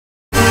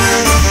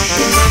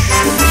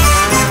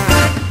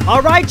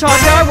All right,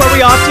 Cha-Cha, where are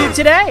we off to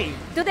today?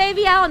 Today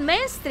we are on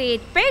Main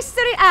Street,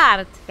 Pastry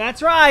Art.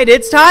 That's right,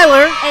 it's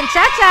Tyler. And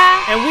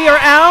Cha-Cha. And we are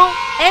out.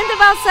 And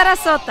about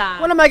Sarasota.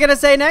 What am I going to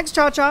say next,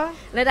 Cha-Cha?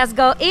 Let us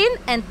go in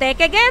and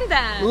take a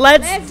gander.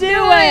 Let's do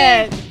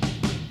it.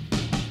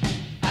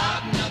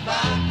 Out and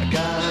about, I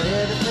got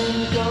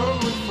everything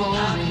going for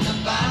me.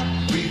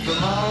 Free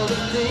from all the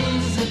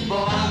things that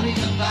bore me.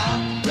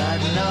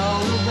 Riding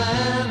all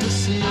around the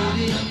city.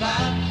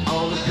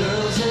 All the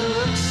girls that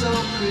look so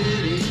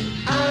pretty.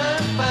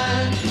 I'm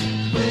fine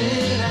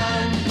when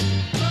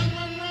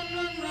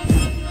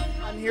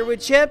I'm here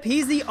with Chip.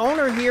 He's the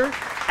owner here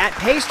at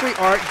Pastry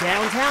Art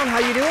downtown. How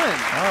you doing?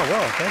 Oh,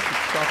 well, thank you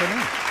for stopping in.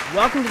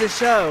 Welcome to the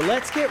show.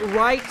 Let's get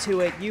right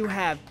to it. You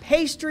have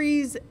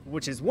pastries,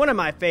 which is one of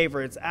my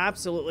favorites,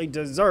 absolutely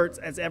desserts,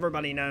 as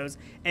everybody knows,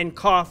 and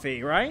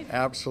coffee, right?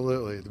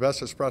 Absolutely. The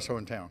best espresso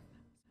in town.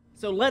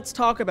 So let's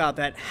talk about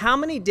that. How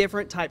many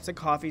different types of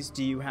coffees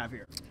do you have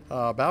here?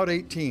 About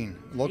 18,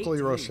 locally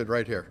 18. roasted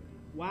right here.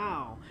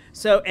 Wow.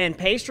 So, and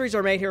pastries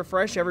are made here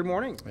fresh every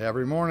morning?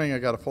 Every morning I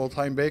got a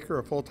full-time baker,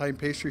 a full-time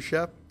pastry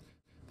chef.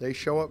 They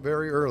show up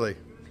very early.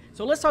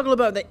 So let's talk a little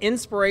about the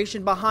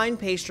inspiration behind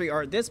Pastry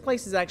Art. This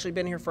place has actually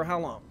been here for how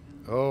long?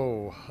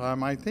 Oh,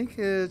 I think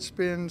it's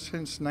been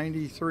since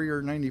 93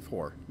 or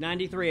 94.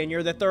 93, and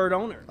you're the third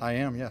owner. I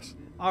am, yes.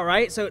 All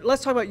right, so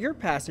let's talk about your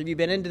past. Have you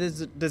been into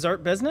this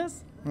dessert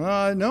business?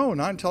 No,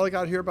 not until I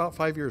got here about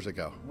 5 years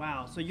ago.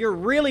 Wow, so you're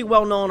really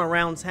well known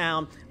around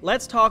town.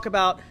 Let's talk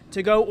about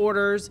to-go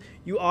orders.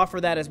 You offer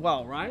that as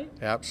well, right?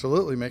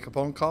 Absolutely. Make a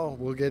phone call.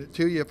 We'll get it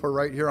to you if we're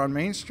right here on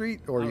Main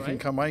Street, or you can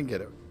come by and get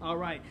it. All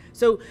right.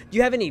 So do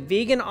you have any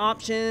vegan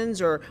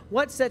options, or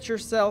what sets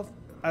yourself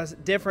as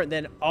different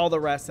than all the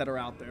rest that are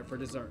out there for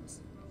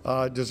desserts?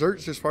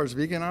 Desserts, as far as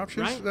vegan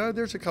options, Right.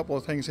 There's a couple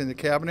of things in the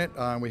cabinet.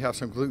 We have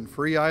some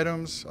gluten-free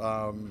items.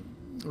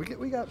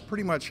 We got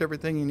pretty much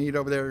everything you need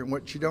over there, and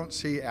what you don't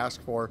see,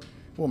 ask for.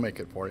 We'll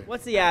make it for you.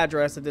 What's the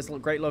address of this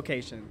great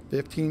location?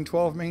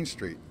 1512 Main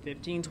Street.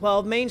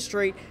 1512 Main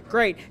Street.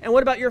 Great. And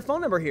what about your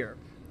phone number here?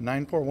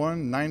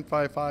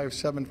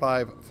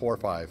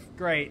 941-955-7545.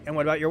 Great. And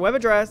what about your web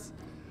address?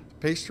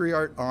 Pastry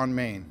Art on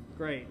Main.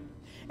 Great.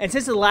 And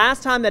since the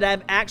last time that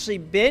I've actually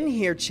been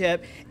here,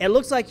 Chip, it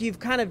looks like you've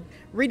kind of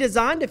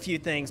redesigned a few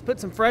things, put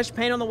some fresh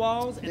paint on the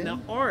walls, and the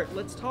art.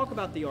 Let's talk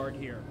about the art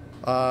here.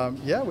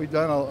 Yeah, we've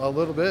done a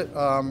little bit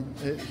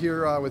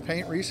here with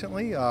paint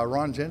recently.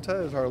 Ron Genta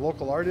is our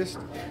local artist.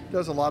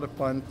 Does a lot of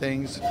fun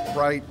things,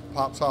 bright,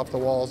 pops off the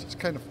walls. It's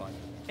kind of fun.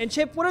 And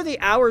Chip, what are the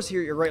hours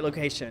here at your great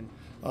location?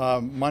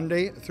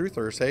 Monday through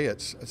Thursday,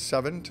 it's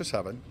 7 to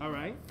 7. All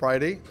right.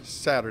 Friday,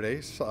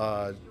 Saturdays,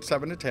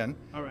 7 to 10.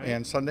 All right.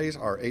 And Sundays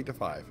are 8 to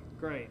 5.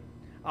 Great.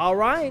 All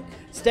right.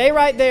 Stay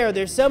right there.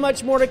 There's so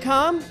much more to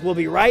come. We'll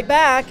be right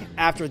back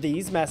after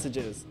these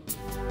messages.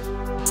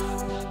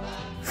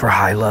 For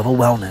high-level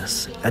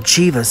wellness,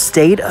 achieve a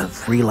state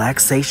of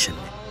relaxation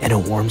in a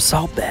warm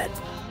salt bed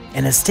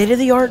and a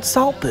state-of-the-art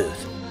salt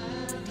booth.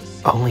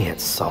 Only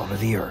at Salt of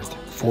the Earth,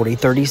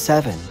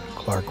 4037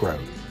 Clark Road.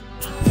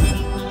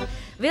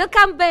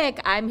 Welcome back.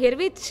 I'm here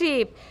with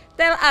Chip.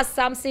 Tell us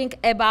something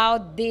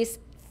about this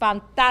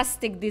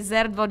fantastic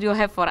dessert what you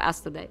have for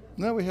us today.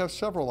 Now we have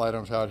several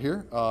items out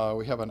here.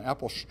 We have an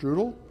apple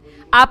strudel.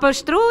 Apple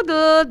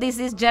strudel. This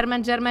is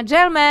German.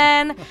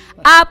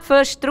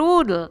 Apple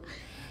strudel.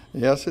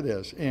 Yes, it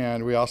is.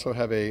 And we also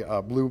have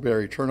a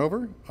blueberry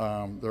turnover.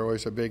 They're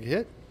always a big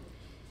hit.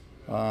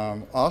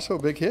 Also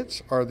big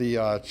hits are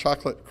the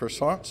chocolate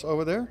croissants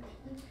over there.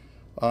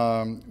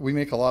 We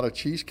make a lot of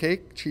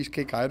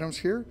cheesecake items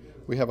here.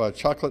 We have a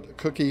chocolate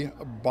cookie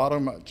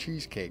bottom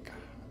cheesecake.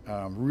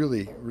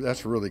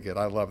 That's really good.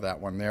 I love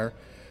that one there.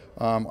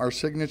 Our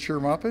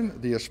signature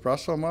muffin, the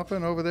espresso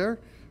muffin over there.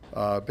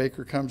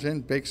 Baker comes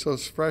in, bakes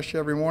those fresh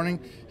every morning.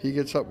 He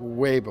gets up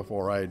way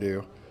before I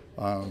do.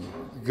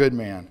 Good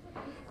man.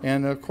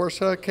 And of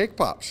course, cake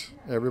pops.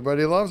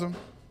 Everybody loves them.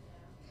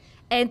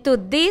 And to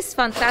this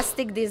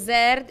fantastic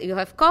dessert, you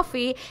have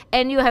coffee,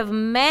 and you have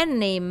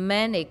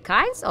many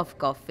kinds of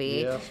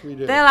coffee. Yes, we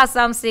do. Tell us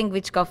something,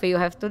 which coffee you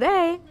have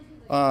today.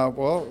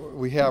 Well,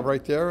 we have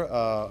right there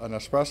an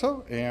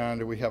espresso,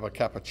 and we have a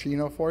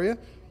cappuccino for you.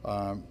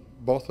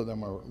 Both of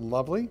them are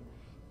lovely.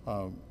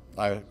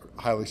 I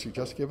highly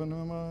suggest giving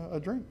them a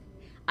drink.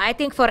 I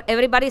think for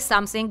everybody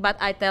something, but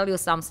I tell you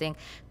something.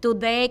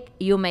 Today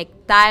you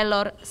make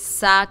Tyler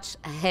such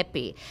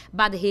happy,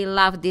 but he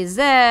loves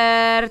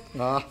dessert.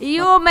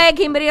 You make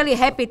him really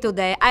happy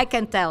today, I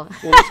can tell.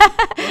 Well,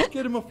 let's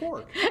get him a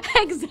fork.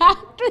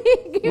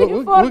 Exactly. Give him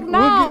a fork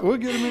now. We'll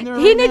get him in there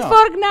He needs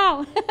fork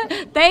now.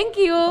 Thank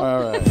you.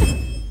 All right.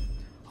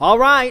 All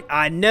right.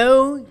 I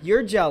know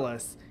you're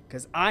jealous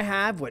because I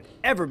have what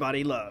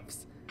everybody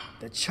loves.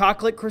 The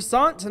chocolate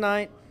croissant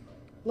tonight.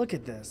 Look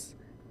at this.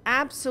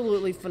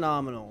 Absolutely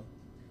phenomenal.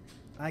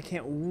 I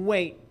can't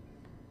wait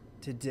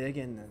to dig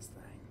in this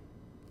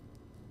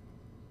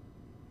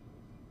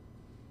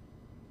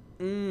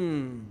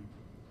thing.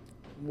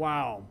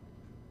 Wow.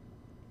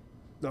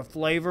 The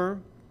flavor,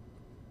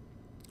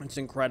 it's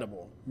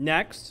incredible.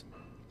 Next,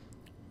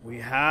 we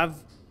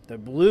have the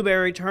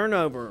blueberry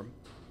turnover.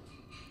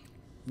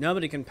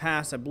 Nobody can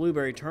pass a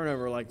blueberry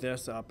turnover like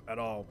this up at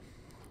all.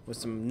 With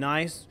some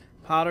nice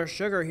powdered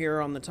sugar here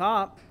on the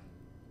top.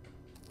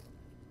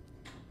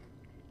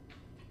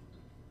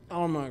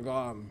 Oh my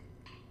God.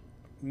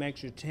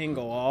 Makes you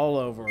tingle all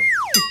over.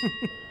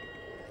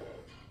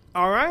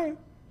 All right,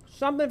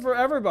 something for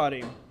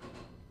everybody.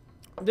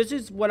 This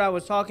is what I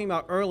was talking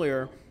about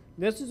earlier.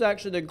 This is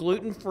actually the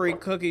gluten-free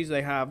cookies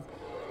they have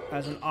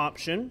as an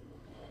option.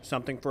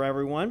 Something for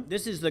everyone.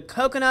 This is the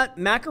coconut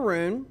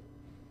macaroon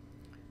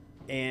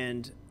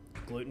and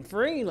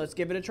gluten-free. Let's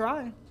give it a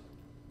try.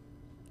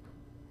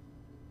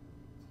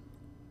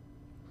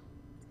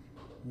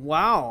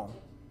 Wow.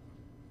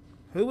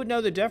 Who would know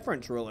the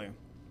difference, really? I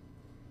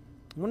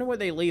wonder what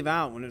they leave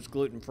out when it's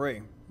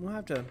gluten-free. We'll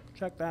have to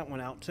check that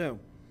one out, too.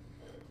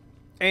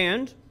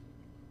 And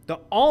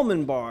the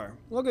almond bar.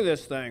 Look at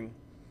this thing.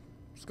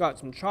 It's got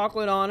some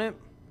chocolate on it.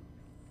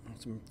 And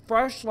some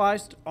fresh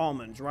sliced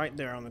almonds right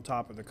there on the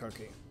top of the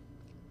cookie.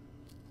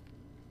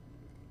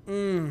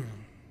 You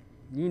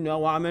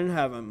know I'm in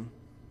heaven.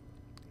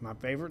 My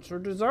favorites are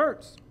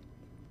desserts.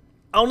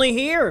 Only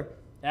here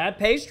at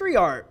Pastry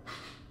Art.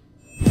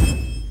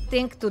 I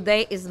think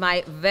today is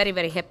my very,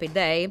 very happy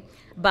day,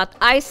 but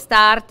I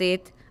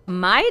started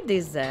my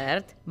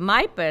dessert,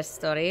 my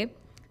pastry.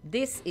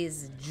 This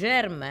is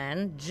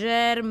German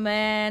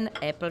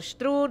apple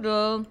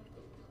strudel.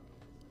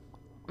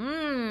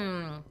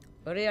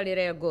 Really,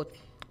 really good.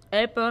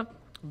 Apple,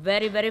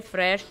 very, very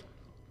fresh,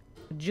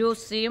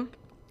 juicy.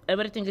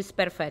 Everything is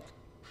perfect.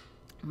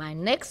 My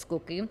next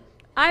cookie,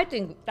 I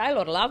think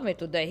Tyler loved me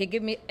today. He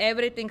gave me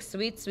everything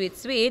sweet, sweet,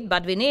 sweet,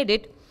 but we need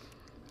it.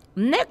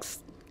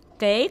 Next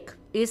cake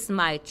is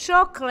my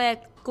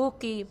chocolate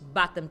cookie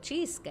bottom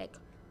cheesecake.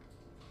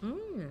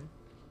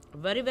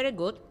 Very, very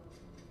good.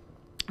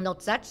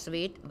 Not such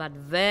sweet, but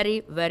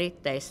very, very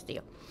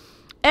tasty.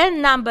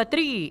 And number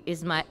 3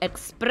 is my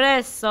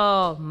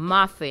espresso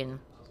muffin.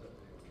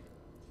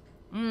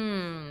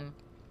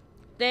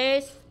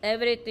 Taste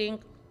everything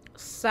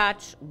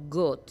such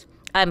good.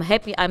 I'm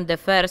happy I'm the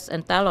first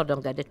and Tyler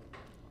don't get it.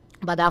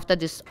 But after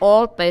this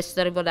all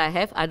pastry what I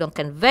have, I don't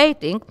can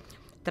waiting.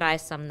 Try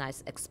some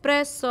nice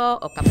espresso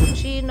or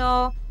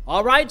cappuccino.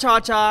 All right,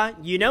 Cha-Cha,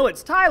 you know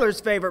it's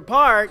Tyler's favorite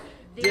part,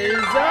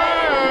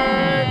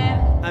 dessert.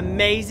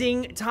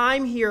 Amazing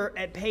time here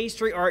at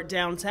Pastry Art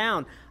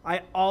downtown.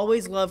 I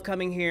always love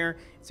coming here.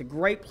 It's a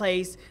great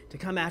place to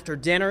come after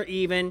dinner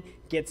even,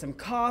 get some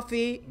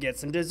coffee, get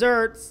some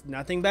desserts.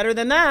 Nothing better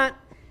than that.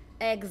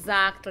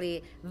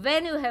 Exactly.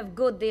 When you have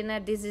good dinner,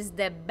 this is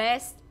the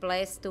best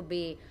place to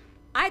be.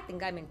 I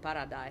think I'm in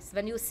paradise.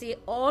 When you see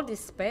all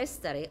this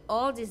pastry,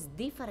 all this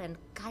different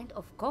kind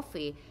of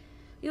coffee,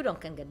 you don't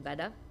can get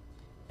better.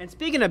 And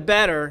speaking of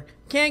better,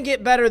 can't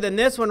get better than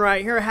this one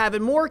right here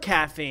having more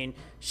caffeine.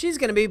 She's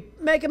going to be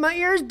making my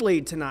ears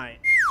bleed tonight.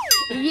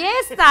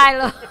 Yes,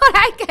 Tyler,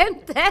 I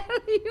can tell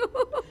you.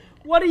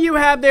 What do you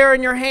have there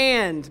in your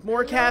hand?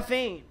 More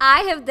caffeine.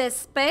 I have the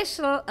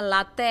special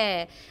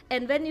latte.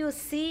 And when you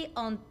see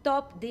on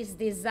top this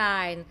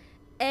design,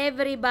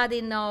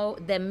 everybody know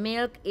the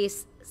milk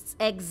is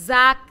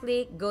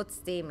exactly good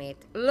steamed.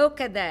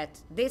 Look at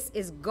that. This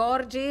is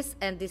gorgeous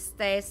and this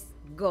tastes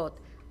good.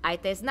 I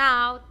taste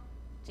now.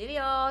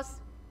 Cheerios.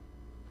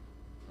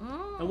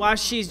 And while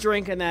she's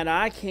drinking that,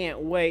 I can't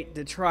wait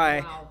to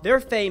try their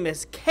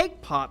famous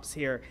cake pops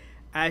here.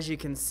 As you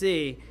can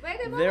see,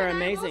 they're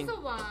amazing.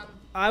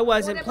 I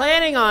wasn't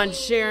planning on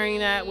sharing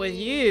that with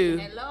you.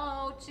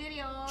 Hello,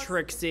 Cheerios.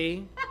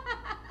 Trixie.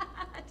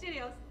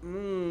 Cheerios.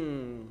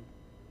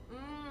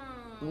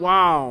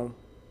 Wow.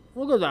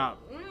 Look at that.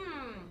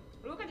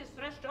 Look at this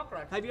fresh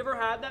chocolate. Have you ever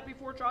had that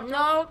before, Cha-Cha?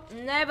 No,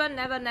 never,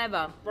 never,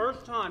 never.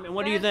 First time. And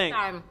what do you think?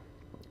 Time.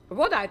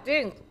 What I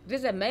think,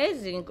 this is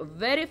amazing,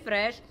 very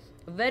fresh,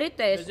 very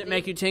tasty. Does it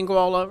make you tingle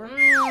all over?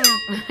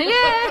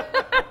 Yeah.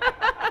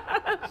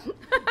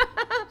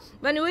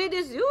 When you eat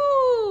this,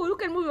 you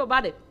can move your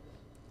body.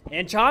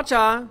 And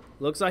Cha-Cha,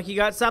 looks like you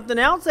got something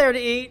else there to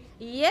eat.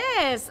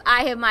 Yes,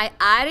 I have my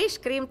Irish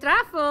cream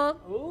truffle.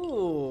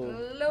 Ooh.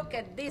 Look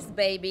at this,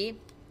 baby.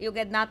 You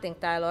get nothing,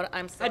 Tyler.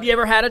 I'm sorry. Have you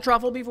ever had a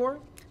truffle before?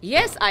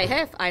 Yes, I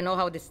have. I know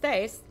how this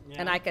tastes,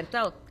 and I can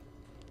tell.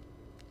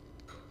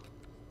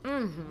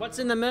 What's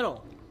in the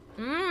middle?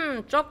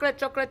 Chocolate,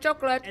 chocolate,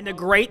 chocolate. And the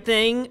great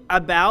thing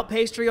about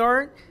Pastry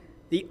Art,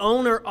 the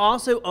owner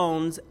also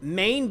owns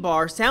Main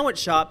Bar Sandwich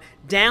Shop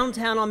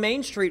downtown on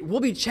Main Street. We'll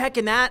be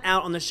checking that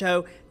out on the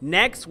show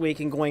next week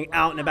and going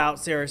out and about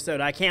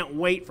Sarasota. I can't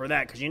wait for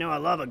that because you know I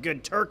love a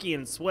good turkey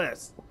and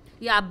Swiss.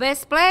 Yeah,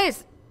 best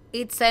place.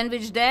 Eat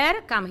sandwich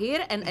there, come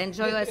here and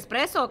enjoy your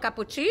espresso,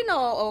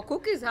 cappuccino, or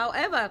cookies,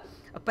 however,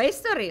 a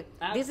pastry.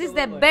 Absolutely. This is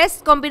the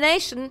best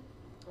combination.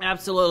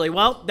 Absolutely.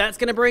 Well, that's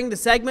going to bring the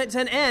segment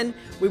to an end.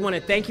 We want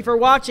to thank you for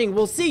watching.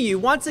 We'll see you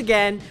once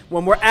again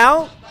when we're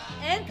out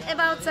And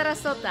about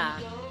Sarasota.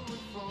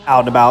 Out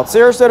and About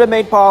Sarasota,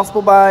 made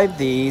possible by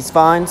these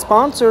fine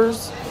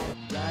sponsors.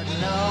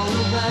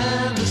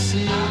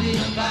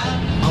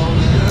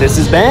 This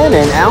has been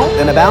an Out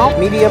and About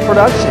media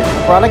production,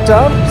 product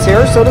of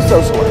Sarasota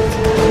Socialist.